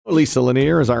Lisa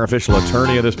Lanier is our official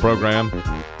attorney of this program.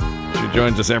 She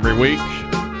joins us every week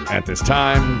at this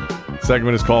time. The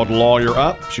segment is called Lawyer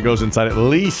Up. She goes inside at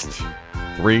least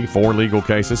 3-4 legal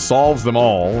cases, solves them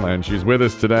all, and she's with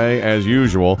us today as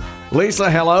usual. Lisa,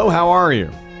 hello. How are you?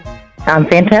 I'm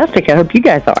fantastic. I hope you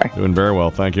guys are. Doing very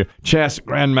well, thank you. Chess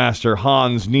Grandmaster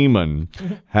Hans Niemann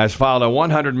has filed a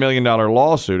 $100 million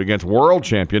lawsuit against world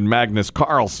champion Magnus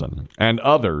Carlsen and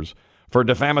others for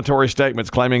defamatory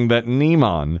statements claiming that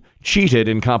Niemann cheated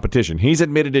in competition. He's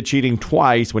admitted to cheating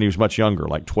twice when he was much younger,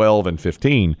 like 12 and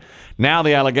 15. Now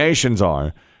the allegations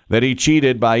are that he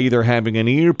cheated by either having an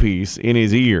earpiece in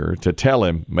his ear to tell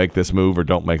him, make this move or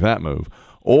don't make that move,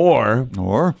 or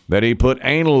that he put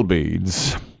anal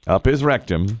beads up his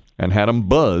rectum and had him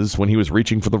buzz when he was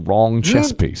reaching for the wrong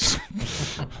chess piece.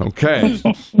 Okay.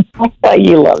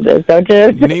 You love this, don't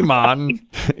you? Niemann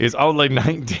is only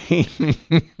 19,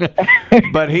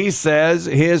 but he says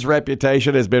his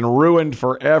reputation has been ruined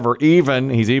forever.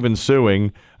 He's even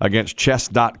suing against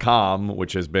Chess.com,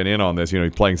 which has been in on this. You know,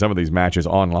 he's playing some of these matches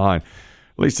online.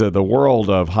 Lisa, the world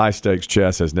of high-stakes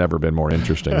chess has never been more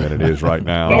interesting than it is right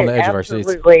now. On the edge of our seats.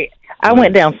 Absolutely. I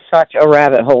went down such a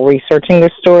rabbit hole researching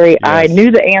this story. Yes. I knew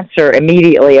the answer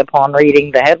immediately upon reading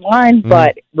the headline,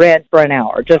 but read for an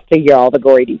hour just to get all the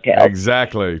gory details.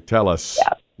 Exactly. Tell us.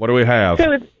 Yeah. What do we have?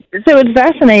 So it's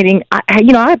fascinating.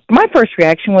 My first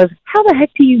reaction was, how the heck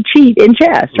do you cheat in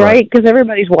chess, right? Because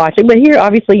everybody's watching. But here,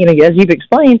 obviously, as you've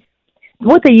explained,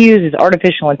 what they use is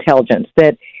artificial intelligence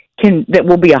that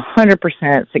will be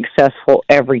 100% successful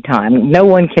every time. No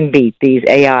one can beat these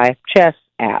AI chess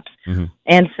apps. Mm-hmm.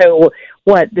 And so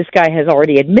what this guy has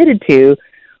already admitted to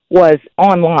was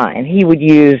online. He would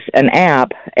use an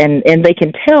app, and they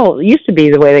can tell. It used to be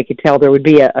the way they could tell there would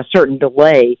be a certain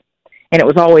delay, and it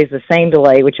was always the same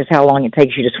delay, which is how long it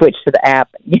takes you to switch to the app,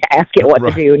 ask it what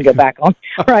to do, and go back on,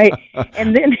 right?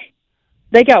 And then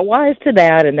they got wise to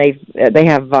that, and they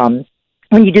have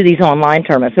when you do these online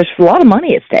tournaments, there's a lot of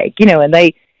money at stake, and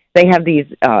they have these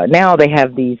now they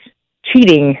have these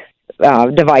cheating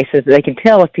devices that they can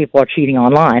tell if people are cheating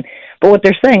online. But what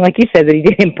they're saying, like you said, that he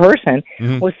did in person,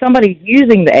 was somebody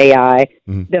using the AI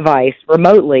device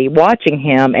remotely, watching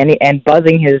him and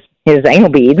buzzing his anal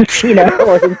beads,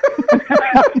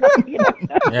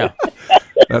 Yeah.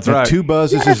 That's right. 2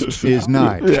 buzzes is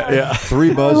knight. Yeah.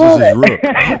 3 buzzes is rook.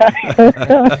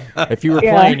 If you were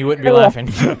playing, you wouldn't be laughing.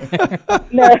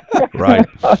 No. Right.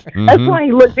 That's why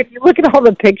if you look at all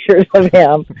the pictures of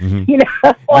him,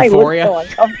 that's why he looks so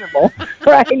uncomfortable.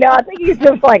 Right. No, I think he's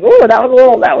just like, oh, that was a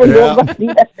little funny.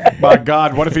 My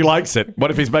God, what if he likes it?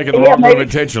 What if he's making the wrong move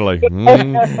intentionally? Give him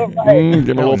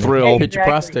a little thrill. Hit your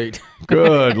prostate.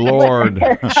 Good Lord.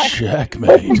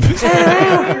 Checkmate.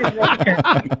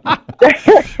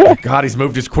 God, he's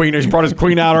moved his queen. He's brought his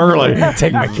queen out early.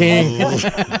 Take my king.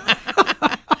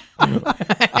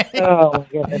 Oh,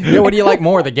 goodness. Yeah, what do you like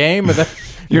more, the game or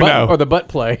the butt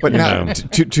play? But now,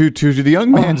 to the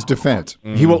young man's defense,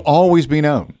 he will always be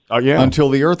known until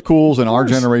the earth cools and our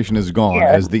generation is gone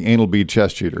as the anal bead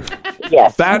chess cheater.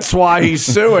 Yes. That's why he's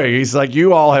suing. He's like,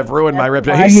 you all have ruined my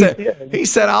reputation. He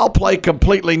said, I'll play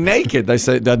completely naked. They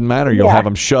say it doesn't matter. You'll have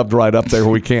him shoved right up there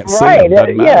where we can't see him.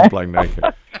 Doesn't matter playing naked.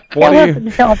 He'll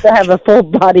have to have a full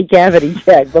body cavity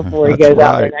check before he goes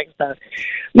out there next time.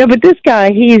 No, but this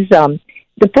guy, he's the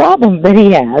problem that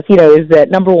he has, is that,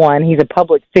 number one, he's a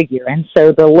public figure, and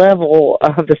so the level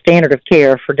of the standard of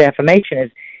care for defamation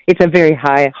it's a very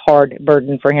high, hard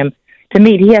burden for him to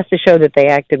meet. He has to show that they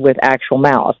acted with actual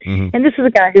malice. And this is a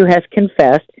guy who has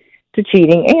confessed to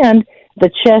cheating, and the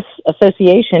Chess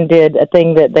Association did a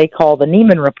thing that they call the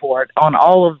Niemann Report on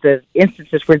all of the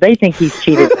instances where they think he's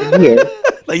cheated for years.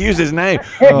 They use his name.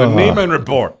 The Niemann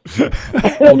Report.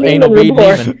 Anal bead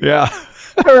Niemann. Yeah.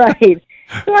 Right.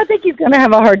 So I think he's going to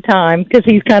have a hard time because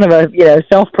he's kind of a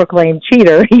self-proclaimed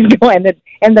cheater. He's going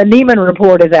and the Niemann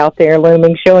Report is out there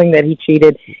looming, showing that he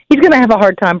cheated. He's going to have a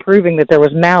hard time proving that there was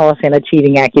malice in a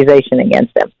cheating accusation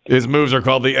against him. His moves are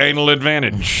called the anal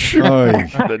advantage.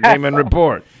 The Niemann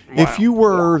Report. Wow. If you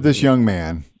were this young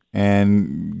man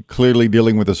and clearly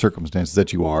dealing with the circumstances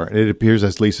that you are, it appears,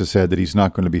 as Lisa said, that he's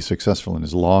not going to be successful in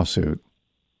his lawsuit.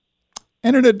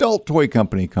 And an adult toy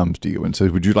company comes to you and says,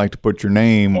 would you like to put your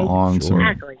name on some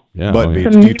butt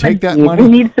beads? Do you take that money? He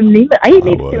needs some Niemann. He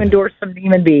needs to endorse some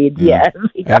Niemann beads, yes.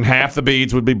 And half the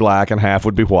beads would be black and half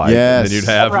would be white. Yes. And then you'd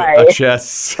have a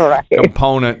chess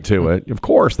component to it. Of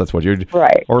course, that's what you'd...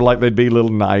 Right. Or like they'd be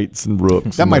little knights and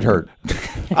rooks. That might hurt.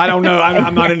 I don't know.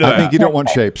 I'm not into that. I think you don't want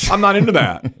shapes. I'm not into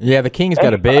that. Yeah, the king's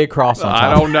got a big cross on top.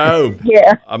 I don't know.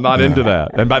 Yeah. I'm not into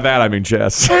that. And by that, I mean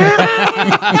chess.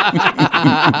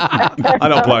 I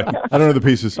don't play. I don't know the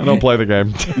pieces. I don't play the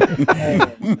game.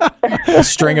 A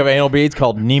string of anal beads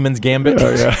called Neiman's Gambit.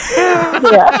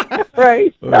 Yeah,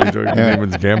 right. What are you doing?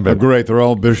 Neiman's They're Gambit. great. They're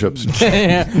all bishops.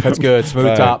 That's good.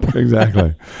 Smooth top.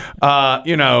 Exactly. I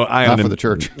Not for the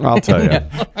church. I'll tell you.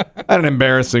 I had an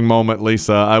embarrassing moment,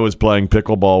 Lisa. I was playing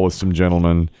pickleball with some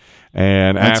gentlemen,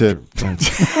 and That's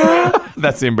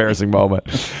that's the embarrassing moment.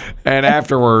 And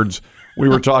afterwards, we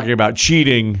were talking about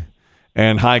cheating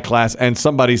and high class, and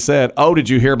somebody said, "Oh, did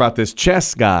you hear about this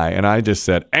chess guy?" And I just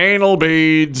said, "Anal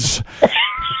beads."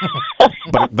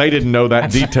 But they didn't know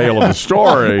that detail of the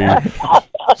story.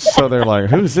 So they're like,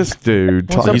 "Who's this dude?"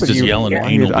 He's just yelling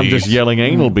anal I'm just beads. yelling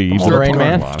anal beads. On the Rain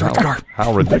Man.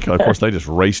 How ridiculous. Of course, they just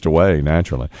raced away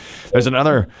naturally. There's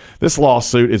this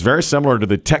lawsuit is very similar to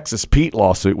the Texas Pete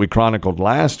lawsuit we chronicled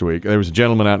last week. There was a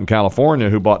gentleman out in California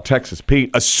who bought Texas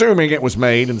Pete, assuming it was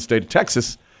made in the state of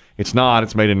Texas. It's not.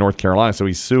 It's made in North Carolina. So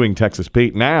he's suing Texas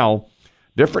Pete. Now,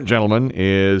 different gentleman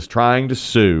is trying to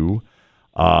sue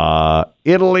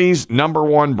Italy's number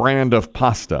one brand of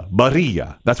pasta,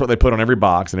 Barilla. That's what they put on every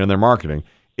box and in their marketing.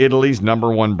 Italy's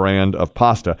number one brand of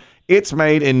pasta. It's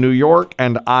made in New York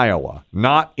and Iowa,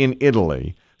 not in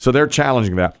Italy. So they're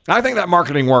challenging that. I think that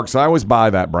marketing works. I always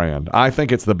buy that brand. I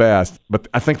think it's the best. But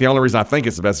I think the only reason I think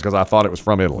it's the best is because I thought it was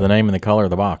from Italy. The name and the color of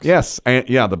the box. Yes. And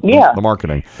the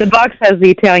marketing. The box has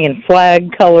the Italian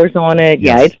flag colors on it.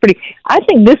 Yes. Yeah, it's pretty. I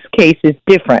think this case is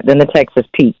different than the Texas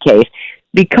Pete case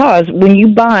because when you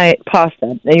buy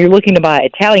pasta and you're looking to buy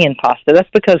Italian pasta, that's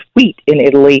because wheat in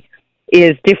Italy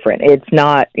is different. It's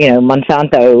not,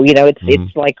 Monsanto.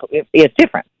 It's like it's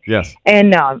different. Yes.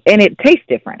 And it tastes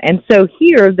different. And so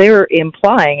here they're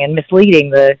implying and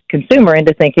misleading the consumer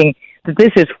into thinking that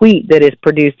this is wheat that is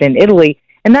produced in Italy.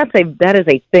 And that is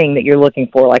a thing that you're looking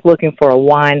for, like looking for a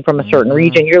wine from a certain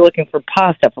region. You're looking for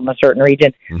pasta from a certain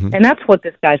region. Mm-hmm. And that's what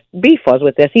this guy's beef was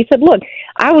with this. He said, look,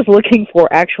 I was looking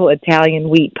for actual Italian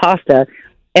wheat pasta,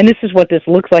 and this is what this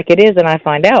looks like it is. And I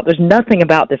find out there's nothing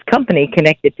about this company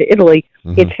connected to Italy.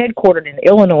 Mm-hmm. It's headquartered in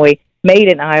Illinois,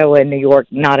 made in Iowa and New York,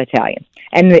 not Italian.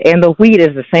 And the wheat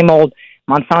is the same old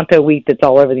Monsanto wheat that's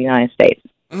all over the United States.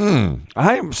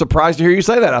 I am surprised to hear you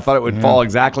say that. I thought it would fall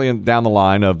exactly down the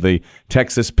line of the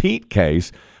Texas Pete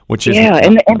case, which is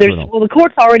and the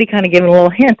court's already kind of given a little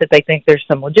hint that they think there's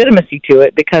some legitimacy to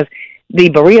it because the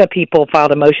Barilla people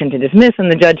filed a motion to dismiss, and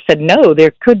the judge said no.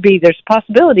 There's a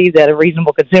possibility that a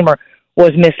reasonable consumer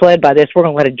was misled by this. We're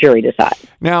going to let a jury decide.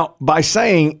 Now, by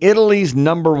saying Italy's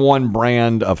number one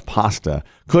brand of pasta,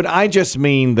 could I just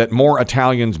mean that more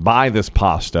Italians buy this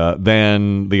pasta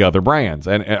than the other brands?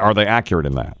 And are they accurate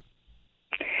in that?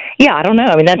 Yeah, I don't know.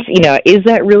 I mean, that's, is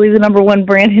that really the number one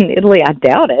brand in Italy? I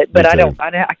doubt it, but I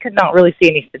could not really see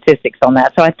any statistics on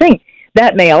that. So I think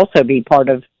that may also be part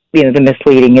of, the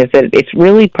misleading is that it's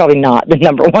really probably not the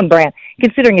number one brand,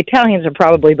 considering Italians are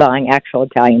probably buying actual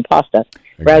Italian pasta.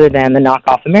 Exactly. Rather than the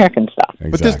knockoff American stuff.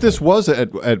 Exactly. But this was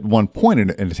at one point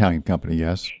an Italian company,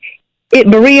 yes?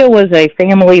 Barilla was a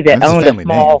family that owned a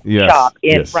small shop.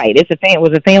 Right. It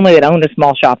was a family that owned a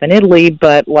small shop in Italy,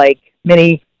 but like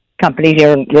many companies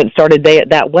here that started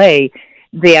that way,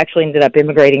 they actually ended up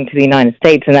immigrating to the United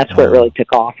States, and that's where it really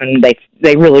took off, and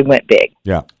they really went big.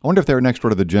 Yeah. I wonder if they were next door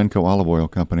to the Genco olive oil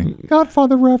company.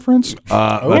 Godfather reference.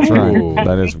 That's right.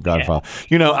 That is Godfather.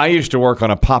 I used to work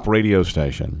on a pop radio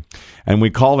station, and we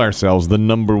called ourselves the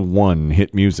number one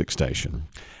hit music station.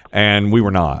 And we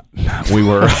were not. We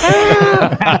were still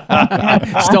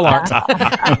aren't.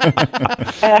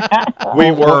 We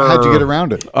were. How'd you get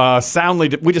around it?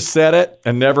 Soundly. We just said it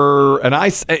and never. And I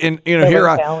was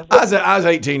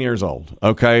 18 years old.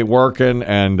 Okay, working,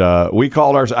 and we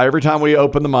called ours every time we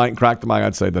opened the mic and cracked the mic.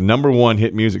 I'd say the number one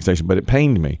hit music station, but it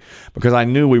pained me because I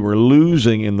knew we were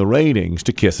losing in the ratings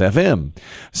to Kiss FM.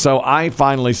 So I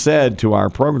finally said to our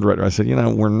program director, I said,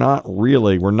 we're not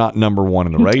number one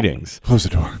in the ratings. Close the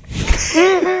door.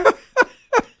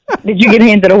 Did you get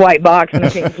handed a white box and a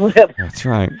pink slip? That's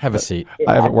right. Have a seat.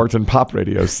 I haven't worked in pop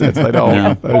radio since. They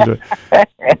don't. The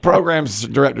program's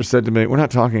director said to me, we're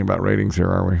not talking about ratings here,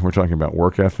 are we? We're talking about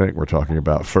work ethic. We're talking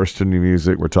about first to new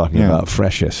music. We're talking about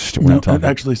freshest. It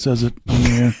actually says it on the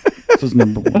air. It says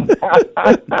number one.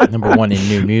 Number one in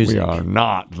new music. We are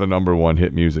not the number one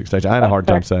hit music station. I had a hard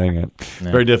time saying it.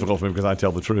 No. Very difficult for me because I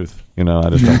tell the truth. I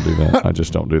just don't do that. I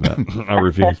just don't do that. I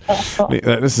refuse.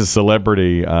 This is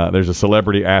celebrity. There's a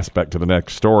celebrity aspect to the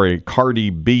next story. Cardi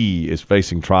B is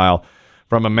facing trial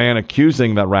from a man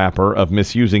accusing the rapper of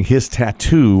misusing his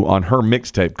tattoo on her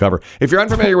mixtape cover. If you're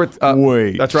unfamiliar with...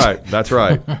 Wait. That's right.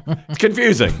 It's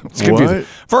confusing. It's confusing. What?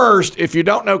 First, if you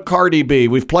don't know Cardi B,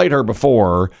 we've played her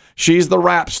before. She's the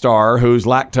rap star who's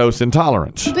lactose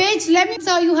intolerant. Bitch, let me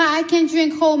tell you how I can't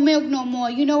drink whole milk no more.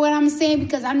 You know what I'm saying?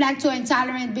 Because I'm lactose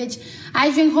intolerant, bitch.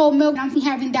 I drink whole milk. I'm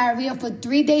having diarrhea for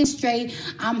 3 days straight.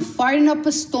 I'm farting up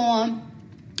a storm.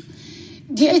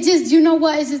 It just, you know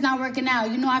what? It's just not working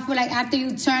out. You know, I feel like after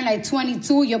you turn like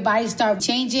 22, your body starts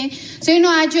changing. So, you know,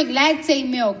 I drink lactate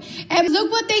milk. And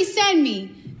look what they send me.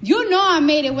 You know I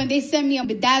made it when they sent me a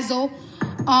bedazzle,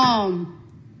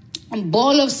 a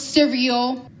bowl of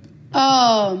cereal,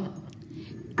 a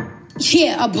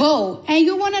bowl. And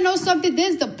you want to know something?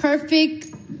 This is the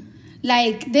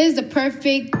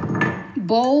perfect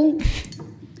bowl.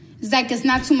 It's like it's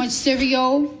not too much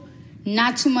cereal.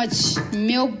 Not too much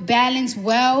milk, balanced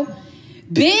well.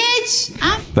 Bitch,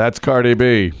 That's Cardi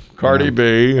B. Cardi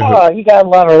B. Oh, you gotta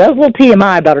love her. That was a little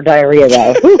TMI about her diarrhea,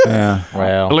 though. Yeah.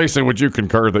 Well, Lisa, would you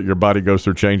concur that your body goes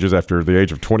through changes after the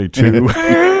age of 22?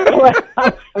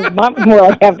 I'm more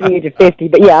like after the age of 50,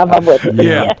 but yeah, I'm with it.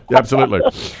 Yeah, absolutely.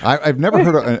 I've never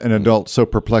heard an adult so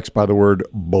perplexed by the word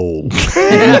bowl.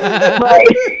 Right.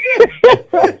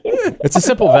 it's a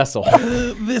simple vessel. One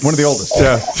of the oldest.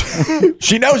 Yeah.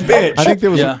 She knows bitch. I think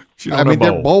there was. Yeah. I mean,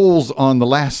 they're bowls on the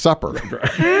Last Supper.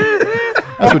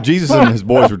 That's what Jesus and his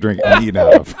boys were drinking and eating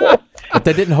out of. But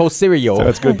they didn't hold cereal.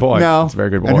 That's a good point. No, That's a very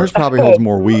good point. And hers probably holds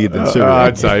more weed than cereal.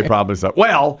 I'd say probably so.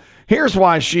 Well, here's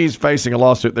why she's facing a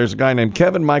lawsuit. There's a guy named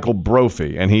Kevin Michael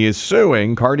Brophy, and he is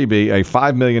suing Cardi B a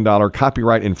 $5 million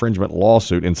copyright infringement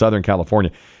lawsuit in Southern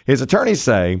California. His attorneys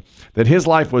say that his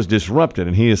life was disrupted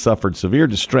and he has suffered severe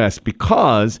distress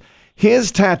because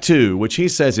his tattoo, which he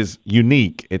says is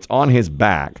unique, it's on his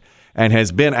back and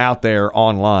has been out there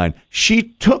online. She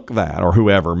took that, or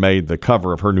whoever made the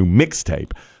cover of her new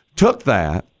mixtape, took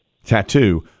that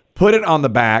tattoo, put it on the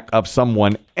back of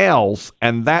someone else,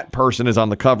 and that person is on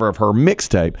the cover of her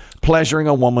mixtape, pleasuring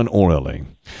a woman orally.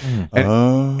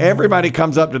 And everybody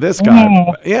comes up to this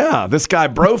guy, this guy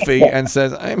Brophy, and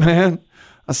says, "Hey, man,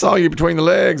 I saw you between the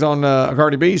legs on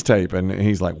Cardi B's tape." And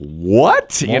he's like,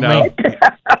 "What?"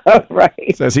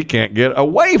 Right. Says he can't get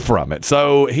away from it.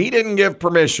 So he didn't give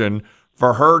permission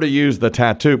for her to use the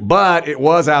tattoo, but it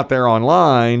was out there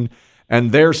online.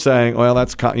 And they're saying, well,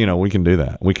 that's, we can do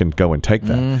that. We can go and take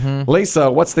that. Mm-hmm. Lisa,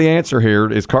 what's the answer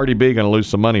here? Is Cardi B going to lose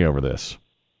some money over this?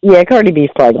 Yeah, Cardi B's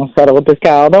probably going to settle with this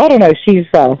guy. Although, I don't know, she's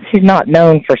not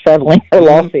known for settling her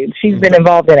lawsuits. She's been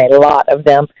involved in a lot of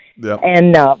them. Yep.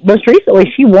 And most recently,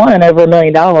 she won over $1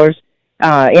 million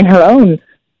in her own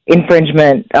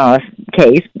infringement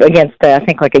case against, I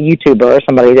think, like a YouTuber or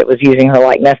somebody that was using her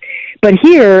likeness. But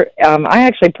here, I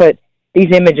actually put these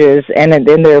images, and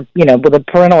then they're, with a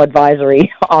parental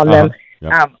advisory on them,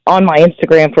 on my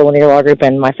Instagram for Lanier Law Group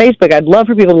and my Facebook. I'd love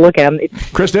for people to look at them.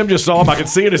 Chris Dim just saw him. I can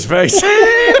see it in his face.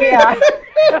 Yeah.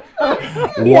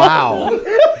 Wow.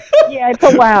 Yeah, it's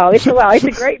a wow. It's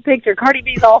a great picture. Cardi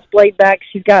B's all splayed back.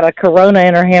 She's got a Corona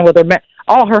in her hand with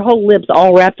her whole lips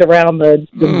all wrapped around the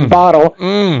bottle.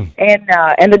 And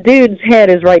the dude's head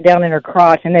is right down in her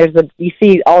crotch, and you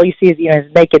see is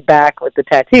his naked back with the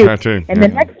tattoo. And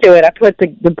then next to it, I put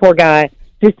the poor guy,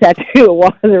 his tattoo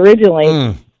was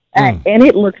originally, and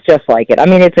it looks just like it. I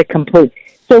mean, it's a complete.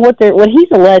 So what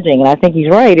he's alleging, and I think he's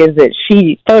right, is that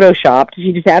she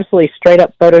just absolutely straight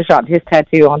up photoshopped his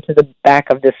tattoo onto the back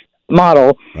of this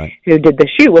model who did the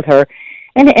shoot with her,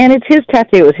 and it's his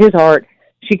tattoo, it was his art.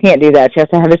 She can't do that. She has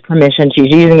to have his permission.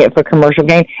 She's using it for commercial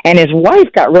gain. And his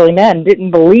wife got really mad and didn't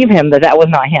believe him that was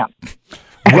not him.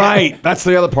 Right. That's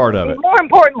the other part of it. More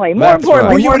importantly.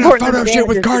 Were you in a photo shoot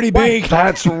with Cardi B?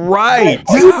 That's right.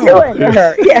 What are you doing to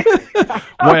her? Yeah.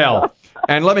 Well,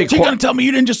 and let me... So you're going to tell me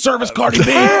you didn't just service Cardi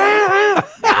B?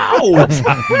 No.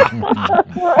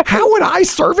 How would I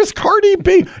service Cardi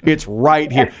B? It's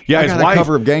right here. Yeah, his wife...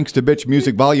 cover of Gangsta Bitch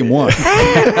Music Volume 1.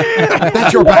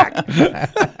 That's your back.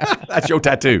 That's your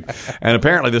tattoo. And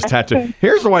apparently this tattoo...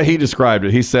 Here's the way he described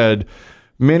it. He said,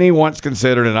 many once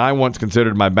considered, and I once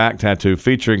considered my back tattoo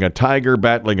featuring a tiger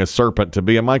battling a serpent to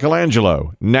be a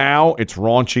Michelangelo. Now it's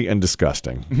raunchy and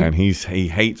disgusting. And he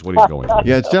hates what he's going through.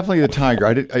 Yeah, it's definitely the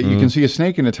tiger. You can see a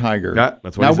snake and a tiger. Yeah,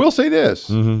 that's what now, I will say this.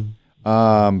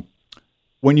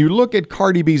 When you look at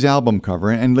Cardi B's album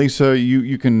cover, and Lisa,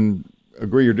 you can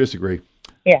agree or disagree.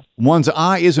 Yeah. One's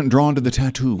eye isn't drawn to the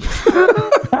tattoo.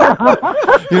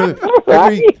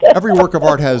 Every work of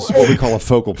art has what we call a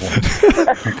focal point.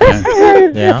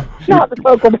 Yeah. Not the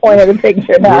focal point of the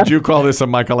picture. No. Would you call this a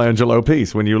Michelangelo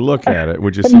piece when you look at it?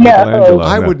 Would you say No. Michelangelo?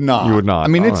 I No. would not. You would not. I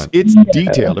mean, All right. it's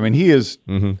detailed. I mean, he is.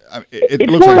 It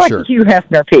It's looks more like a like shirt. a Hugh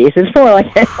Hefner piece. It's more like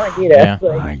Yeah.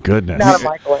 My goodness. not a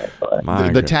Michelangelo. My The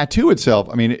goodness. tattoo itself,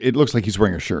 I mean, it looks like he's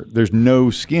wearing a shirt. There's no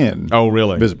skin. Oh,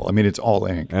 really? Visible. I mean, it's all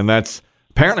ink. And that's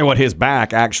apparently what his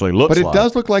back actually looks But it like.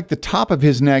 does look like the top of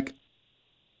his neck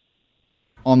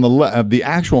on the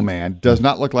actual man does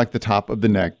not look like the top of the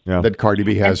neck that Cardi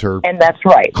B has her. And that's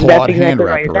right. Clawed That's hand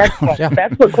exactly right. wrapper.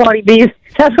 That's what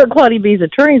Claudie B's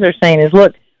attorneys are saying is,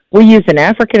 look, we used an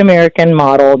African American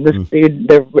model. This dude,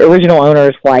 the original owner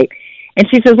is white. And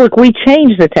she says, look, we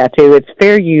changed the tattoo. It's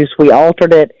fair use. We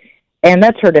altered it. And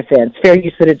that's her defense. Fair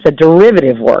use that it's a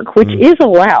derivative work, which is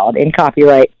allowed in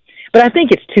copyright. But I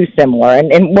think it's too similar.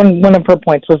 And one of her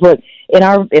points was, look, in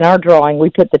our drawing,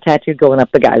 we put the tattoo going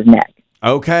up the guy's neck.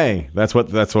 Okay, that's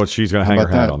what she's going to hang her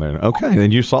about hat that? on there. Okay,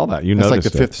 then you saw that. You That's like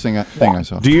noticed the fifth thing I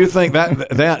saw. Do you think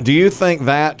that do you think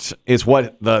that is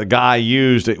what the guy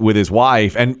used with his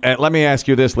wife? And let me ask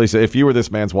you this, Lisa: if you were this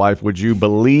man's wife, would you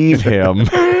believe him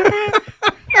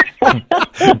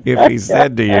if he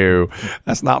said to you,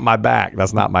 "That's not my back.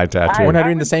 That's not my tattoo"? We're not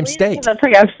in the same state. I'll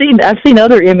tell you, I've seen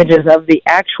other images of the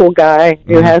actual guy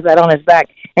who has that on his back,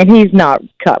 and he's not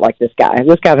cut like this guy.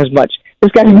 This guy's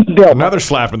built. Another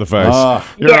slap in the face.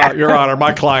 Your Honor,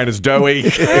 my client is doughy.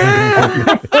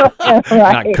 Not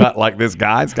Right. cut like this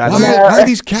guy. This guy's Why are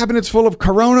these cabinets full of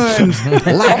Corona and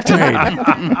lactate?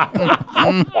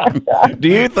 Do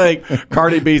you think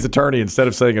Cardi B's attorney, instead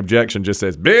of saying objection, just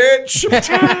says, bitch?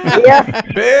 Yeah,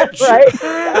 Bitch.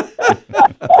 right.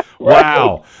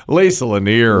 Wow. Lisa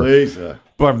Lanier. Lisa.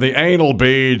 From the anal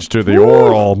beads to the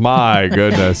oral. My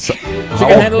goodness. She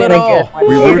can handle it Been a all. good one.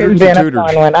 We It rooted has and been a tutored.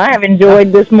 fun one. I have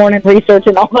enjoyed this morning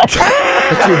researching all that.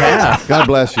 But you have. God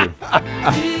bless you.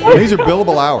 These are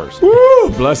billable hours. Woo,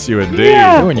 bless you indeed.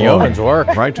 Yeah. Doing yeoman's work.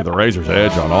 Right to the razor's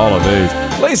edge on all of these.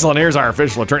 Lisa Lanier's our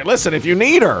official attorney. Listen, if you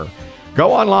need her,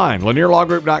 go online,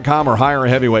 LanierLawGroup.com or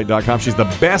HireAHeavyweight.com. She's the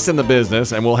best in the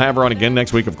business, and we'll have her on again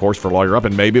next week, of course, for Lawyer Up,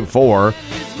 and maybe before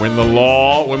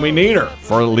when we need her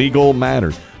for legal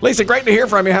matters. Lisa, great to hear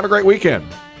from you. Have a great weekend.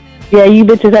 Yeah, you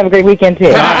bitches have a great weekend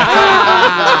too.